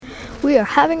"We are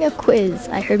having a quiz,"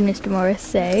 I heard Mr. Morris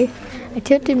say. I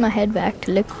tilted my head back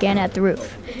to look again at the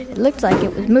roof. It looked like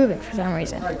it was moving for some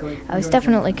reason. I was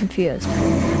definitely confused.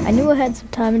 I knew I had some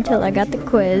time until I got the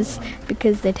quiz,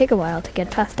 because they take a while to get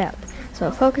passed out. So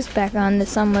I focused back on the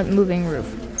somewhat moving roof,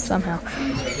 somehow.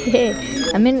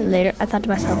 A minute later, I thought to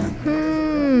myself,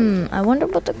 I wonder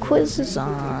what the quiz is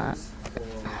on.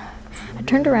 I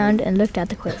turned around and looked at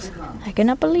the quiz. I could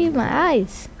not believe my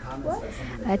eyes.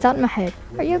 I thought in my head,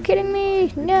 "Are you kidding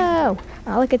me? No!"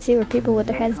 All I could see were people with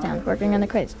their heads down, working on the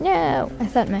quiz. No! I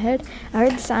thought in my head. I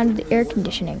heard the sound of the air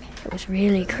conditioning. It was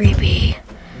really creepy.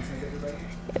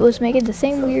 It was making the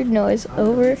same weird noise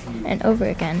over and over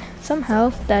again.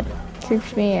 Somehow, that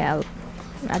creeps me out.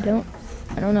 I don't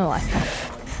know why.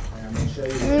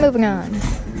 Moving on.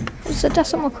 It's a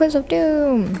decimal quiz of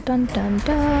doom. Dun dun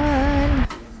dun.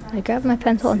 I grabbed my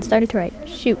pencil and started to write.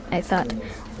 Shoot, I thought.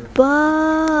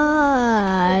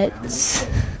 But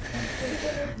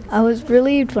I was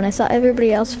relieved when I saw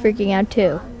everybody else freaking out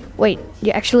too. Wait,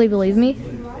 you actually believe me?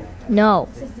 No.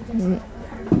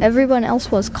 Everyone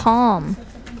else was calm.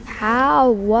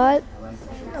 How? What?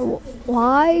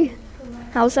 Why?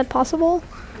 How is that possible?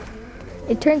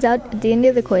 It turns out, at the end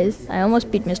of the quiz, I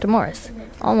almost beat Mr. Morris.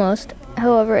 Almost.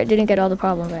 However, I didn't get all the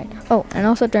problems right. Oh, and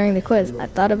also during the quiz, I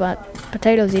thought about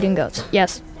potatoes eating goats.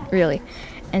 Yes, really.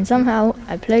 And somehow,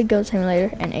 I played Goat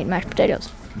Simulator and ate mashed potatoes.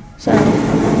 So,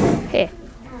 hey.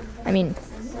 I mean,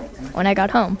 when I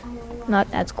got home. Not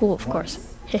at school, of course.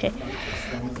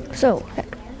 So,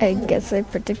 I guess I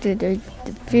predicted the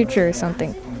future or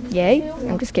something. Yay?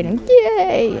 I'm just kidding.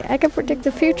 Yay! I can predict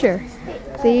the future.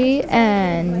 The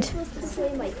end.